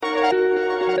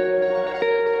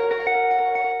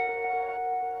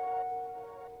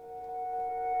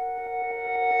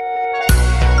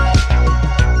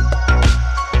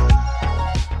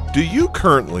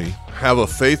currently have a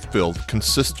faith-filled,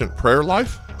 consistent prayer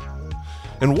life?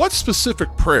 And what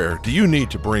specific prayer do you need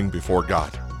to bring before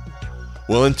God?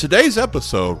 Well, in today's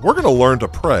episode, we're going to learn to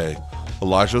pray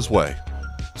Elijah's way.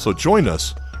 So join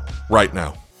us right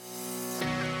now.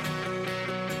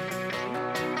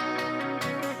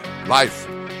 Life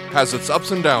has its ups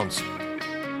and downs.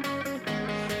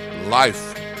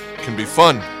 Life can be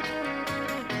fun.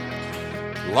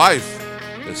 Life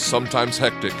is sometimes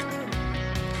hectic.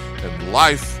 And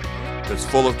life is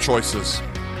full of choices.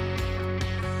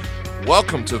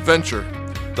 Welcome to Venture,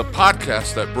 the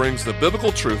podcast that brings the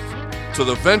biblical truth to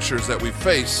the ventures that we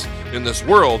face in this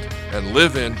world and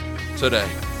live in today.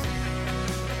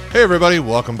 Hey everybody,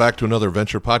 welcome back to another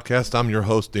Venture podcast. I'm your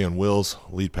host, Dan Wills,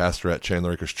 lead pastor at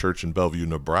Chandler Acres Church in Bellevue,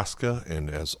 Nebraska, and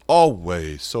as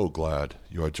always, so glad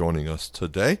you are joining us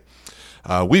today.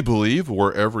 We believe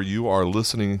wherever you are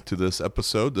listening to this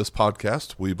episode, this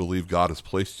podcast, we believe God has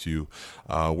placed you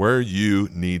where you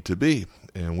need to be.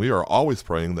 And we are always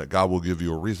praying that God will give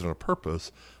you a reason and a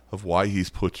purpose of why he's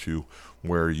put you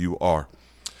where you are.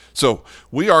 So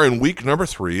we are in week number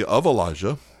 3 of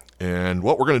Elijah. And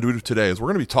what we're going to do today is we're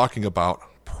going to be talking about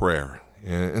prayer.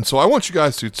 And so I want you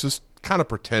guys to just kind of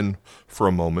pretend for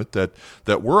a moment that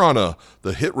we're on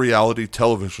the hit reality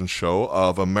television show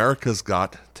of America's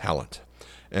Got Talent.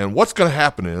 And what's going to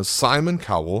happen is Simon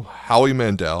Cowell, Howie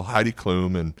Mandel, Heidi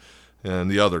Klum,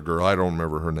 and the other girl, I don't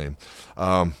remember her name,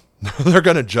 they're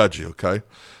going to judge you, okay?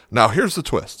 Now, here's the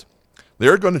twist.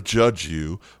 They're going to judge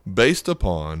you based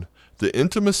upon the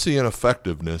intimacy and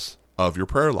effectiveness of your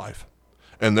prayer life.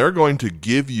 And they're going to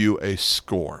give you a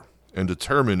score and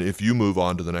determine if you move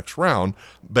on to the next round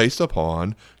based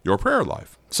upon your prayer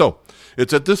life. So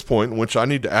it's at this point in which I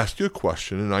need to ask you a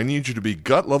question, and I need you to be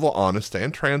gut level honest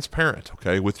and transparent,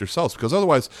 okay, with yourselves, because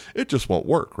otherwise it just won't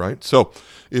work, right? So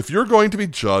if you're going to be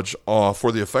judged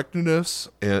for the effectiveness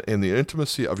and the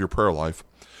intimacy of your prayer life,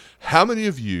 how many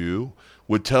of you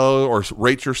would tell or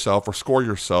rate yourself or score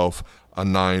yourself a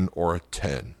 9 or a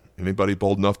 10? Anybody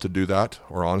bold enough to do that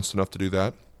or honest enough to do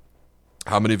that?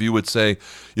 How many of you would say,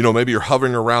 maybe you're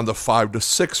hovering around the 5 to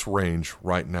 6 range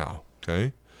right now,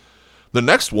 okay? The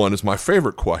next one is my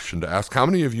favorite question to ask. How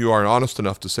many of you are honest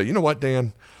enough to say, you know what,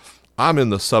 Dan, I'm in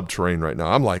the subterranean right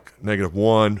now. I'm like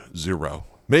 -1, 0,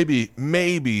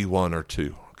 maybe 1 or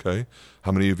 2, okay?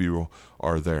 How many of you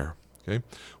are there? Okay.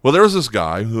 Well, there was this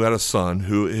guy who had a son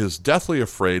who is deathly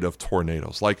afraid of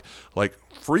tornadoes, like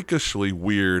freakishly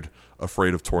weird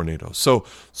afraid of tornadoes.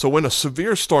 So when a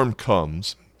severe storm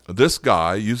comes, this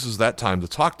guy uses that time to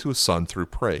talk to his son through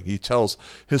praying. He tells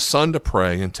his son to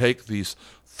pray and take these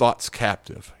thoughts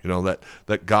captive,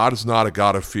 that God is not a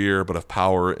God of fear, but of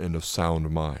power and of sound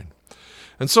mind.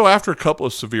 And so after a couple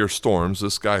of severe storms,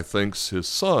 this guy thinks his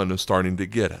son is starting to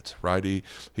get it, right?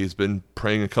 He's been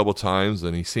praying a couple of times,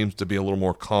 and he seems to be a little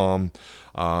more calm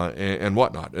and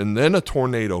whatnot. And then a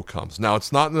tornado comes. Now,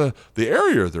 it's not in the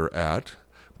area they're at,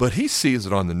 but he sees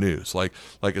it on the news, like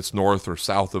it's north or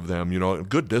south of them, a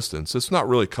good distance. It's not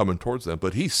really coming towards them,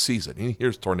 but he sees it. He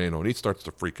hears tornado, and he starts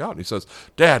to freak out. And he says,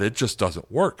 Dad, it just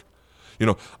doesn't work.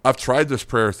 I've tried this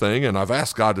prayer thing, and I've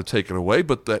asked God to take it away,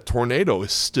 but that tornado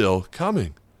is still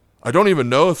coming. I don't even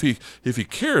know if he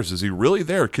cares. Is he really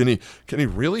there? Can he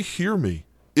really hear me?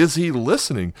 Is he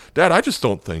listening? Dad, I just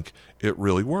don't think it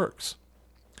really works.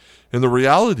 And the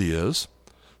reality is,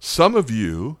 some of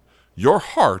you, your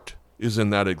heart is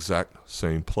in that exact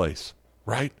same place,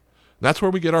 right? That's where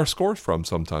we get our scores from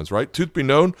sometimes, right? Truth be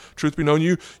known,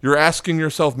 you're asking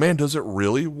yourself, man, does it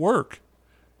really work?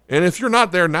 And if you're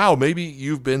not there now, maybe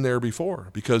you've been there before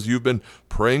because you've been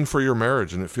praying for your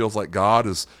marriage and it feels like God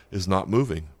is not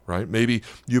moving, right? Maybe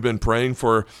you've been praying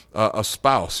for a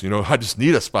spouse. I just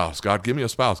need a spouse. God, give me a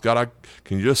spouse. God,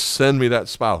 can you just send me that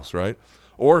spouse, right?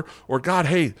 Or God,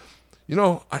 hey,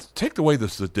 take away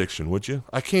this addiction, would you?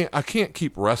 I can't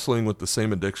keep wrestling with the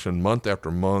same addiction month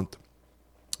after month,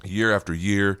 year after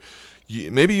year.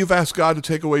 Maybe you've asked God to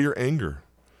take away your anger.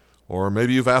 Or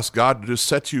maybe you've asked God to just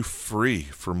set you free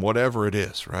from whatever it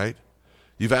is, right?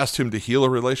 You've asked him to heal a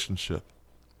relationship.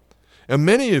 And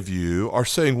many of you are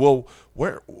saying, well,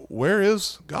 where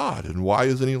is God and why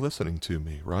isn't he listening to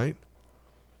me, right?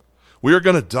 We are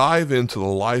going to dive into the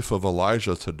life of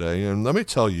Elijah today. And let me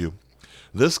tell you,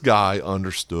 this guy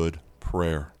understood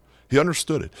prayer. He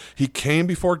understood it. He came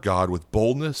before God with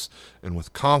boldness and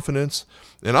with confidence.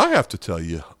 And I have to tell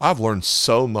you, I've learned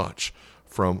so much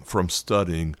from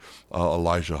studying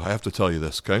Elijah. I have to tell you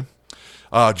this, okay?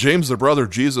 James, the brother of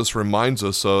Jesus, reminds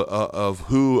us of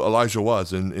who Elijah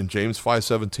was. In James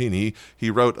 5:17,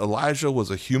 he wrote, Elijah was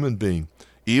a human being,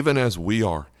 even as we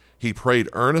are. He prayed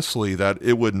earnestly that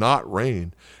it would not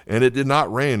rain, and it did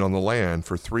not rain on the land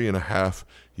for 3.5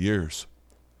 years.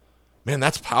 Man,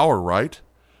 that's power, right?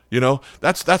 You know,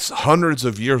 that's hundreds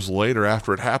of years later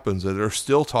after it happens, and they're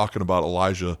still talking about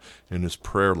Elijah and his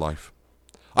prayer life.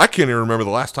 I can't even remember the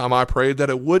last time I prayed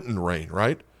that it wouldn't rain,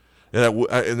 right?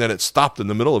 And then it stopped in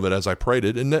the middle of it as I prayed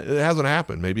it, and it hasn't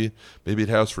happened. Maybe it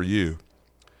has for you.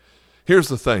 Here's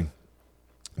the thing.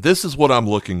 This is what I'm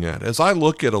looking at. As I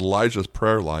look at Elijah's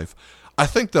prayer life, I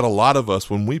think that a lot of us,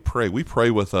 when we pray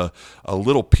with a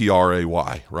little pray,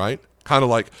 right? Kind of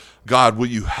like, God, will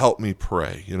you help me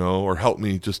pray, or help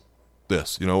me just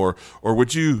this, or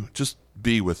would you just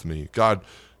be with me? God,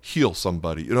 heal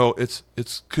somebody,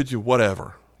 it's could you,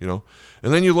 whatever, And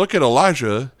then you look at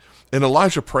Elijah, and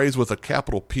Elijah prays with a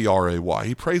capital Pray.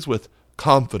 He prays with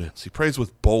confidence. He prays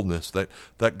with boldness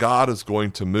that God is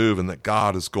going to move and that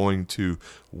God is going to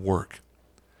work.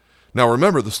 Now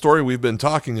remember, the story we've been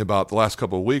talking about the last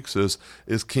couple of weeks is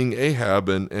King Ahab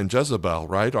and Jezebel,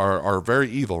 right, are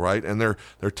very evil, right? And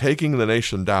they're taking the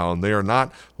nation down. They are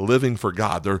not living for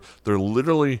God. They're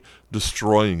literally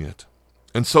destroying it.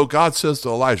 And so God says to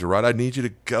Elijah, right, I need you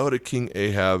to go to King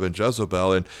Ahab and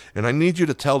Jezebel, and I need you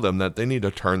to tell them that they need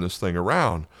to turn this thing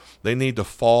around. They need to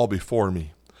fall before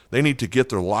me. They need to get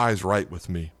their lives right with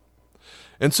me.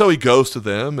 And so he goes to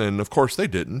them, and of course they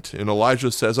didn't. And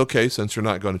Elijah says, okay, since you're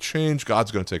not going to change,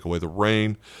 God's going to take away the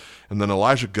rain. And then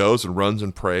Elijah goes and runs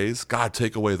and prays, God,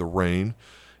 take away the rain.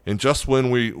 And just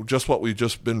what we've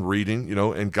just been reading,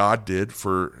 and God did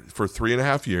for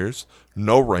 3.5 years,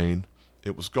 no rain,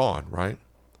 it was gone, right?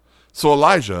 So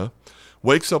Elijah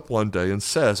wakes up one day and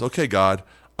says, okay, God,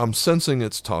 I'm sensing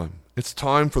it's time. It's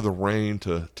time for the rain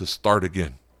to start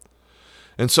again.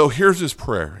 And so here's his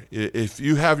prayer. If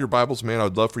you have your Bibles, man,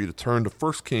 I'd love for you to turn to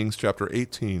 1 Kings chapter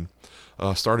 18,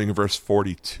 starting in verse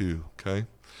 42, okay?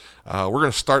 We're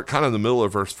going to start kind of in the middle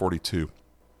of verse 42.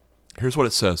 Here's what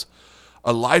it says.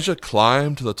 Elijah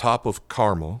climbed to the top of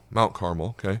Mount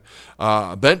Carmel, okay,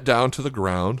 bent down to the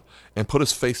ground and put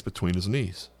his face between his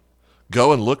knees.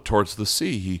 Go and look towards the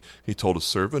sea, he told his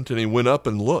servant, and he went up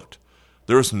and looked.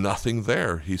 There is nothing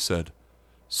there, he said.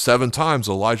 7 times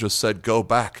Elijah said, go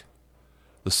back.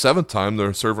 The 7th time,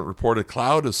 the servant reported, a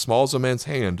cloud as small as a man's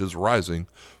hand is rising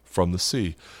from the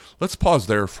sea. Let's pause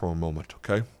there for a moment,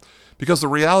 okay? Because the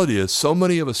reality is, so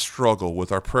many of us struggle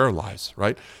with our prayer lives,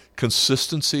 right?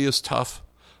 Consistency is tough.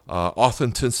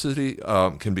 Authenticity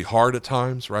can be hard at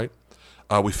times, right?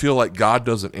 We feel like God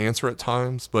doesn't answer at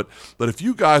times, but if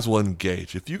you guys will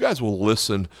engage, if you guys will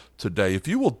listen today, if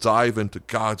you will dive into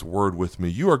God's word with me,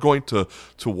 you are going to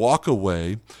walk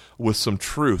away with some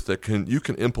truth that you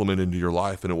can implement into your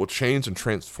life, and it will change and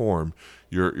transform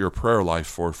your prayer life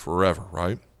for forever,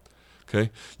 right?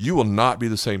 Okay? You will not be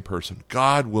the same person.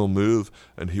 God will move,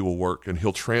 and he will work, and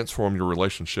he'll transform your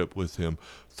relationship with him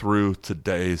through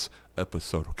today's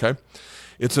episode, okay?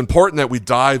 It's important that we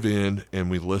dive in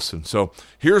and we listen. So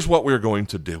here's what we're going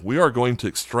to do. We are going to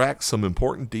extract some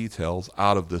important details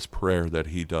out of this prayer that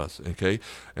he does, okay?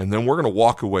 And then we're going to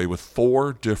walk away with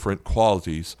 4 different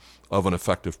qualities of an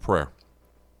effective prayer.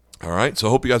 All right, so I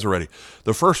hope you guys are ready.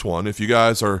 The first one, if you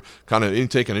guys are kind of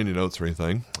taking any notes or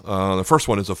anything, the first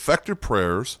one is effective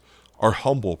prayers are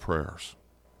humble prayers,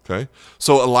 okay?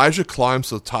 So Elijah climbs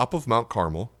to the top of Mount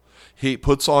Carmel. He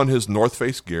puts on his North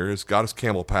Face gear. He's got his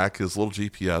camel pack, his little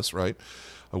GPS, right?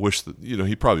 I wish that,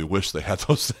 he probably wished they had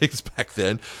those things back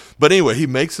then. But anyway, he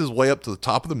makes his way up to the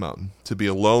top of the mountain to be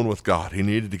alone with God. He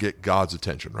needed to get God's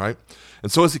attention, right?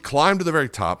 And so as he climbed to the very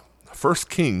top, 1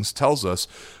 Kings tells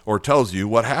you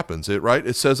what happens.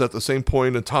 It says at the same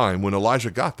point in time when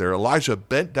Elijah got there, Elijah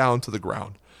bent down to the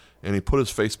ground and he put his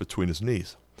face between his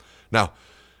knees. Now,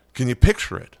 can you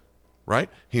picture it, right?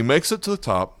 He makes it to the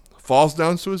top, falls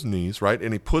down to his knees, right?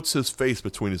 And he puts his face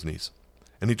between his knees.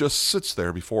 And he just sits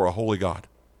there before a holy God.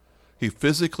 He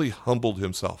physically humbled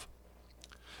himself.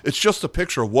 It's just a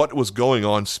picture of what was going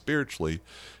on spiritually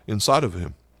inside of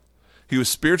him. He was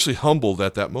spiritually humbled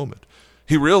at that moment.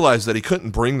 He realized that he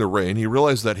couldn't bring the rain. He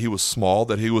realized that he was small,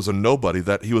 that he was a nobody,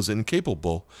 that he was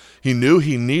incapable. He knew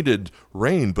he needed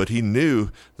rain, but he knew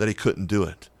that he couldn't do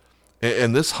it.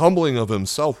 And this humbling of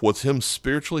himself was him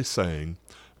spiritually saying,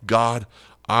 God,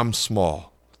 I'm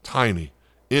small, tiny,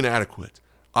 inadequate.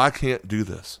 I can't do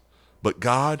this. But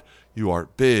God, you are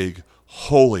big,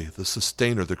 holy, the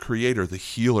sustainer, the creator, the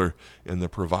healer, and the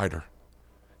provider.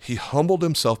 He humbled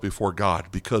himself before God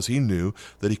because he knew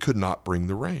that he could not bring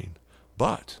the rain.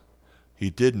 But he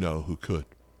did know who could.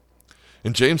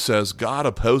 And James says, God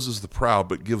opposes the proud,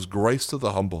 but gives grace to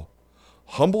the humble.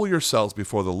 Humble yourselves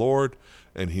before the Lord,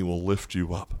 and he will lift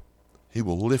you up. He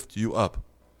will lift you up.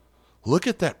 Look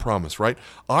at that promise, right?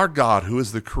 Our God, who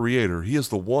is the creator, he is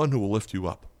the one who will lift you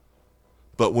up.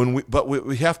 But what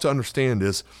we have to understand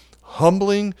is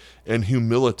humbling and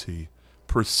humility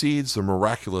precedes the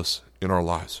miraculous in our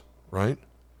lives, right?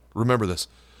 Remember this.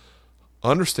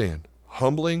 Understand,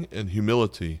 humbling and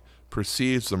humility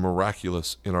precedes the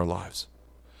miraculous in our lives.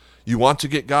 You want to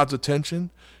get God's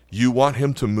attention? You want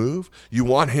him to move? You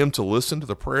want him to listen to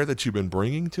the prayer that you've been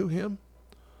bringing to him?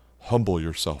 Humble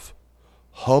yourself.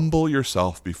 Humble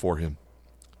yourself before him.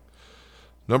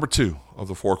 Number 2 of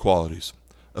the 4 qualities.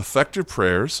 Effective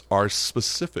prayers are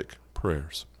specific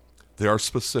prayers. They are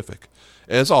specific.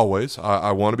 As always,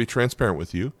 I want to be transparent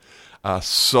with you.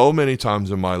 So many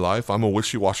times in my life, I'm a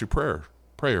wishy-washy prayer,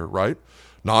 right?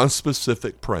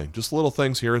 Non-specific praying, just little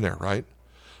things here and there, right?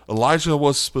 Elijah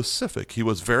was specific. He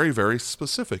was very, very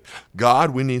specific. God,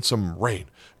 we need some rain.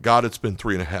 God, it's been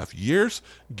 3.5 years.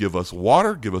 Give us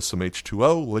water. Give us some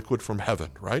H2O, liquid from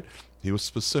heaven, right? He was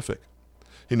specific.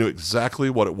 He knew exactly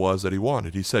what it was that he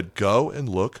wanted. He said, go and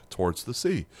look towards the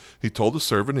sea. He told the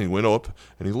servant, and he went up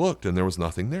and he looked, and there was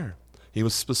nothing there. He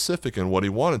was specific in what he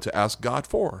wanted to ask God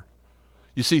for.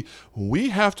 You see, we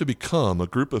have to become a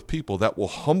group of people that will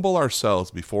humble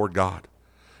ourselves before God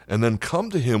and then come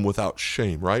to him without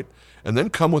shame, right? And then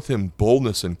come with him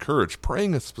boldness and courage,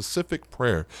 praying a specific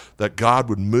prayer that God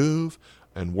would move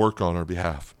and work on our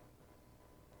behalf.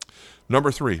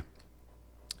 Number 3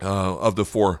 of the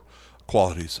 4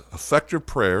 qualities. Effective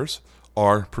prayers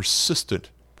are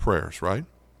persistent prayers, right?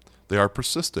 They are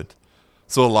persistent.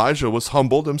 So Elijah was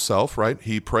humbled himself, right?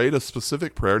 He prayed a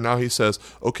specific prayer. Now he says,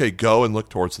 okay, go and look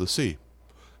towards the sea.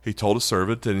 He told a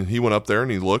servant, and he went up there and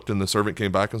he looked, and the servant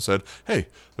came back and said, hey,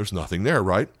 there's nothing there,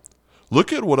 right?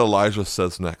 Look at what Elijah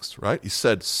says next, right? He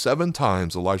said 7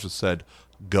 times, Elijah said,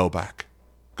 go back.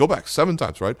 Go back 7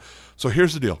 times, right? So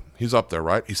here's the deal. He's up there,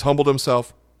 right? He's humbled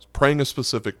himself, praying a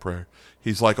specific prayer.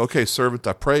 He's like, okay, servant,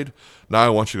 I prayed. Now I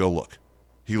want you to go look.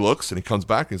 He looks and he comes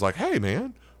back and he's like, hey,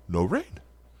 man, no rain.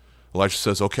 Elijah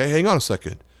says, okay, hang on a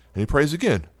second. And he prays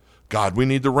again. God, we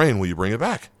need the rain. Will you bring it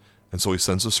back? And so he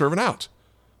sends the servant out.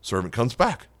 Servant comes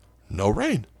back. No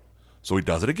rain. So he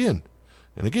does it again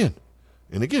and again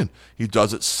and again. He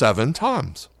does it 7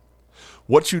 times.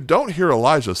 What you don't hear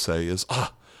Elijah say is,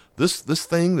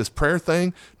 this prayer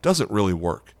thing doesn't really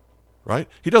work, right?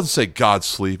 He doesn't say God's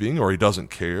sleeping or he doesn't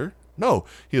care. No,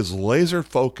 he is laser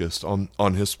focused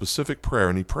on his specific prayer,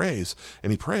 and he prays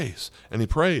and he prays and he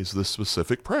prays this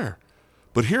specific prayer.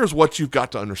 But here's what you've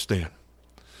got to understand.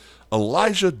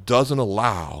 Elijah doesn't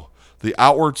allow the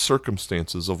outward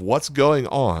circumstances of what's going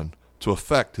on to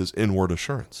affect his inward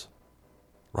assurance,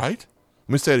 right?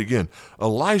 Let me say it again.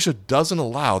 Elijah doesn't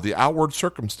allow the outward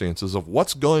circumstances of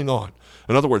what's going on.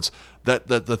 In other words, that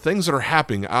the things that are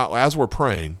happening as we're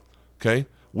praying, okay,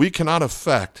 we cannot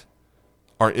affect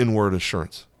our inward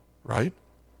assurance, right?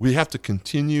 We have to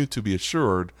continue to be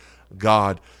assured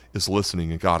God is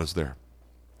listening and God is there.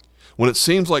 When it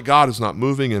seems like God is not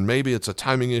moving and maybe it's a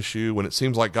timing issue, when it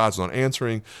seems like God's not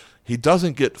answering, he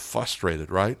doesn't get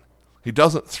frustrated, right? He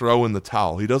doesn't throw in the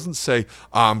towel. He doesn't say,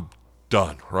 I'm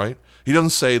done, right? He doesn't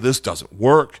say, this doesn't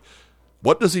work.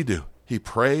 What does he do? He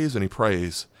prays and he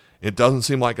prays. It doesn't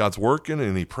seem like God's working,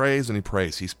 and he prays and he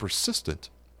prays. He's persistent.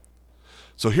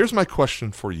 So here's my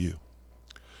question for you.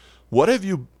 What have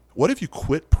you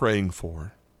quit praying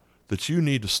for that you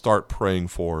need to start praying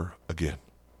for again?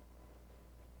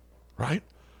 Right?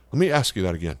 Let me ask you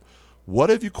that again. What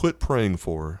have you quit praying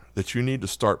for that you need to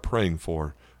start praying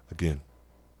for again?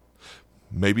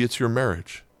 Maybe it's your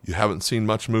marriage. You haven't seen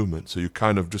much movement, so you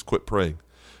kind of just quit praying.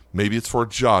 Maybe it's for a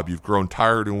job. You've grown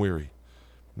tired and weary.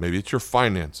 Maybe it's your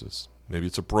finances. Maybe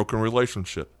it's a broken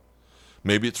relationship.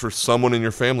 Maybe it's for someone in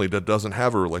your family that doesn't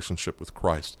have a relationship with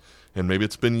Christ. And maybe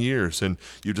it's been years and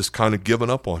you've just kind of given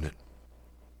up on it.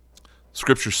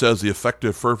 Scripture says the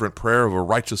effective, fervent prayer of a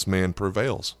righteous man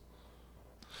prevails.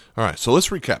 All right, so let's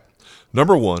recap.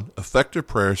 Number 1, effective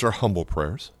prayers are humble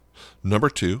prayers. Number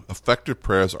 2, effective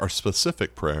prayers are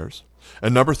specific prayers.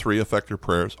 And number 3, effective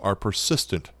prayers are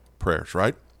persistent prayers,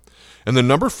 right? And then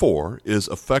number 4 is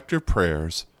effective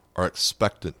prayers are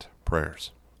expectant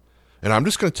prayers. And I'm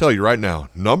just going to tell you right now,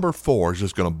 number 4 is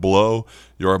just going to blow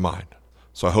your mind.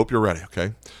 So I hope you're ready,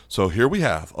 okay? So here we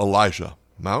have Elijah,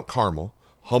 Mount Carmel,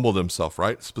 humbled himself,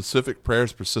 right? Specific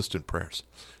prayers, persistent prayers.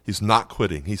 He's not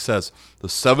quitting. He says, the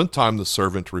 7th time the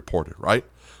servant reported, right?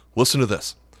 Listen to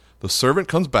this. The servant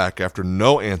comes back after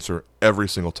no answer every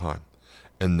single time.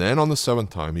 And then on the 7th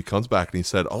time, he comes back and he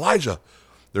said, Elijah,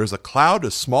 there's a cloud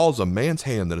as small as a man's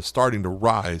hand that is starting to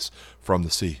rise from the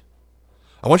sea.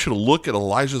 I want you to look at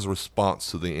Elijah's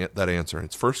response to that answer.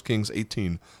 It's 1 Kings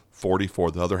 18,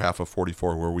 44, the other half of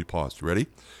 44 where we paused. You ready?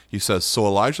 He says, so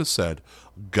Elijah said,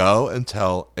 go and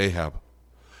tell Ahab,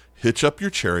 hitch up your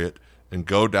chariot and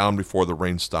go down before the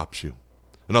rain stops you.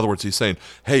 In other words, he's saying,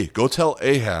 hey, go tell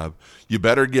Ahab, you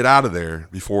better get out of there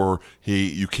before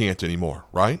you can't anymore,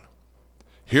 right?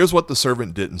 Here's what the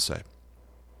servant didn't say.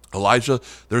 Elijah,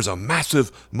 there's a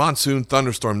massive monsoon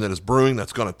thunderstorm that is brewing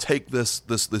that's going to take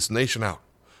this nation out.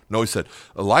 No, he said,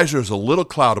 Elijah, is a little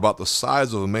cloud about the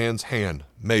size of a man's hand,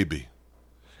 maybe.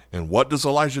 And what does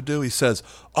Elijah do? He says,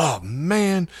 oh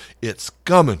man, it's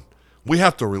coming. We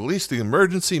have to release the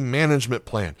emergency management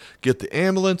plan. Get the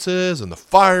ambulances and the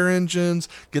fire engines,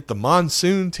 get the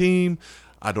monsoon team.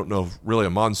 I don't know if really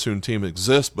a monsoon team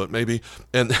exists, but maybe,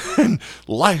 and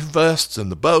life vests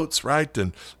and the boats, right?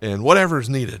 And whatever is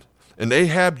needed. And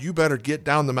Ahab, you better get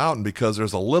down the mountain because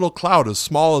there's a little cloud as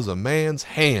small as a man's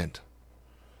hand.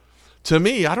 To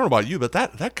me, I don't know about you, but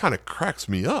that kind of cracks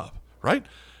me up, right?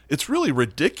 It's really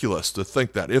ridiculous to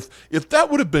think that. If that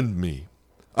would have been me,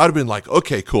 I'd have been like,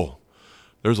 okay, cool.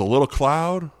 There's a little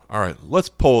cloud. All right, let's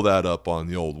pull that up on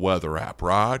the old weather app,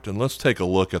 right? And let's take a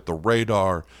look at the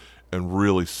radar and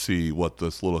really see what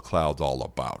this little cloud's all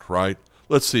about, right?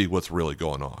 Let's see what's really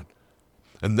going on.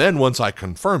 And then once I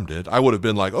confirmed it, I would have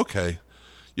been like, okay,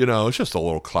 it's just a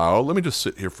little cloud. Let me just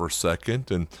sit here for a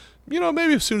second. And,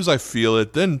 maybe as soon as I feel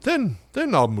it, then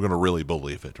I'm going to really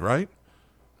believe it, right?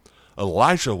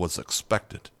 Elijah was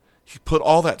expectant. He put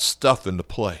all that stuff into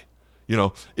play.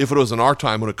 If it was in our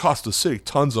time, it would have cost the city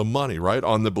tons of money, right?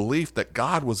 On the belief that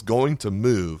God was going to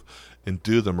move and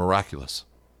do the miraculous.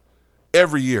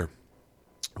 Every year,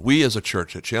 we as a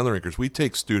church at Chandler Acres, we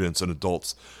take students and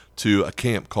adults to a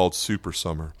camp called Super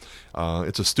Summer.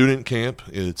 It's a student camp.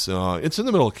 It's in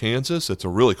the middle of Kansas. It's a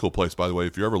really cool place, by the way.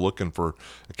 If you're ever looking for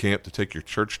a camp to take your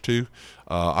church to,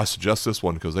 I suggest this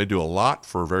one because they do a lot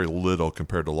for very little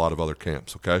compared to a lot of other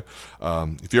camps, okay?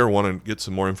 If you ever want to get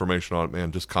some more information on it,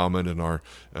 man, just comment in our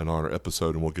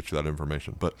episode and we'll get you that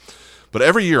information. But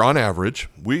every year, on average,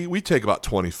 we take about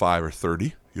 25 or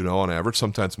 30, on average.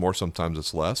 Sometimes more, sometimes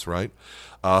it's less, right?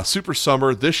 Super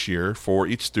Summer this year for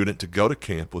each student to go to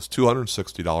camp was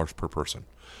 $260 per person.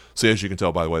 So as you can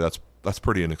tell, by the way, that's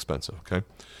pretty inexpensive, okay?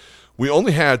 We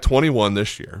only had 21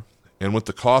 this year, and with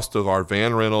the cost of our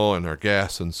van rental and our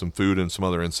gas and some food and some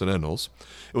other incidentals,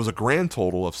 it was a grand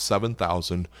total of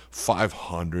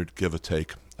 $7,500, give or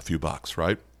take a few bucks,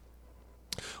 right?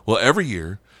 Well, every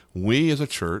year, we as a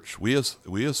church, we as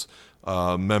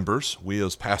members, we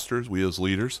as pastors, we as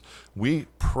leaders, we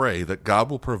pray that God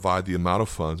will provide the amount of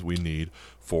funds we need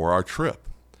for our trip.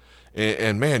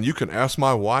 And man, you can ask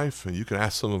my wife, and you can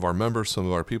ask some of our members, some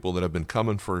of our people that have been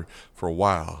coming for a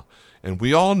while. And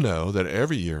we all know that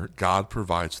every year God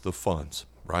provides the funds,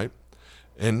 right?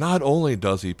 And not only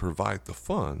does he provide the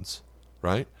funds,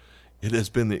 right? It has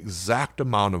been the exact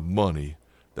amount of money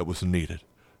that was needed,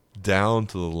 down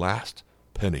to the last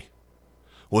penny.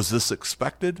 Was this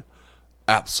expected?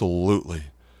 Absolutely.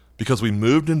 Because we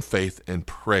moved in faith and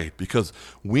prayed. Because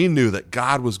we knew that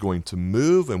God was going to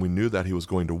move, and we knew that he was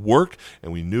going to work,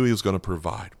 and we knew he was going to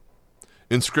provide.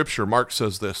 In Scripture, Mark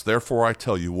says this, therefore I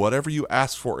tell you, whatever you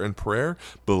ask for in prayer,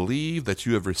 believe that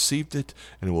you have received it,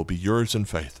 and it will be yours in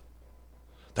faith.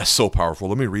 That's so powerful.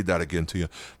 Let me read that again to you.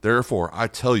 Therefore, I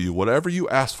tell you, whatever you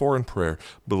ask for in prayer,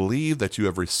 believe that you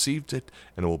have received it,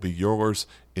 and it will be yours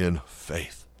in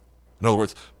faith. In other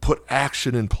words, put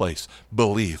action in place.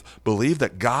 Believe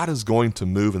that God is going to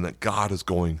move and that God is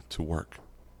going to work.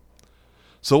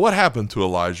 So what happened to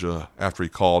Elijah after he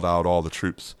called out all the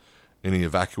troops and he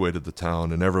evacuated the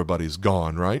town and everybody's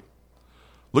gone, right?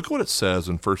 Look at what it says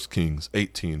in 1 Kings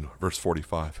 18, verse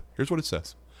 45. Here's what it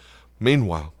says.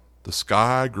 Meanwhile, the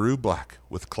sky grew black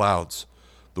with clouds.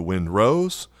 The wind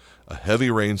rose, a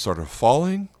heavy rain started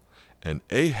falling, and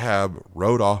Ahab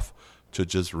rode off to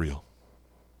Jezreel.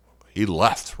 He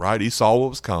left, right? He saw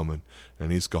what was coming,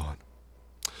 and he's gone.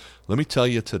 Let me tell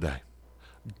you today,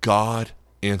 God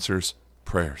answers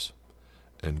prayers,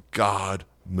 and God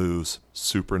moves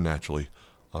supernaturally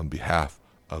on behalf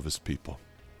of his people.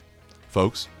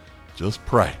 Folks, just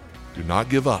pray. Do not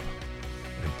give up,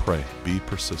 and pray. Be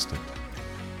persistent.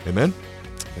 Amen?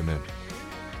 Amen.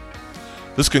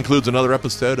 This concludes another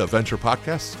episode of Venture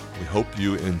Podcast. We hope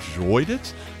you enjoyed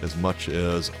it as much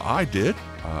as I did.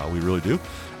 We really do.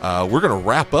 We're going to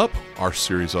wrap up our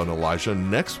series on Elijah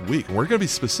next week, and we're going to be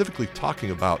specifically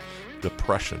talking about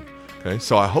depression. Okay,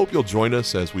 so I hope you'll join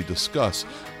us as we discuss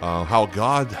how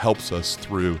God helps us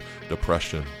through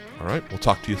depression. All right, we'll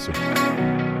talk to you soon.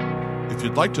 If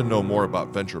you'd like to know more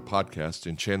about Venture Podcast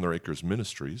and Chandler Acres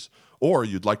Ministries, or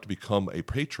you'd like to become a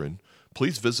patron,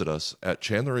 please visit us at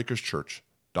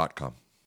chandleracreschurch.com.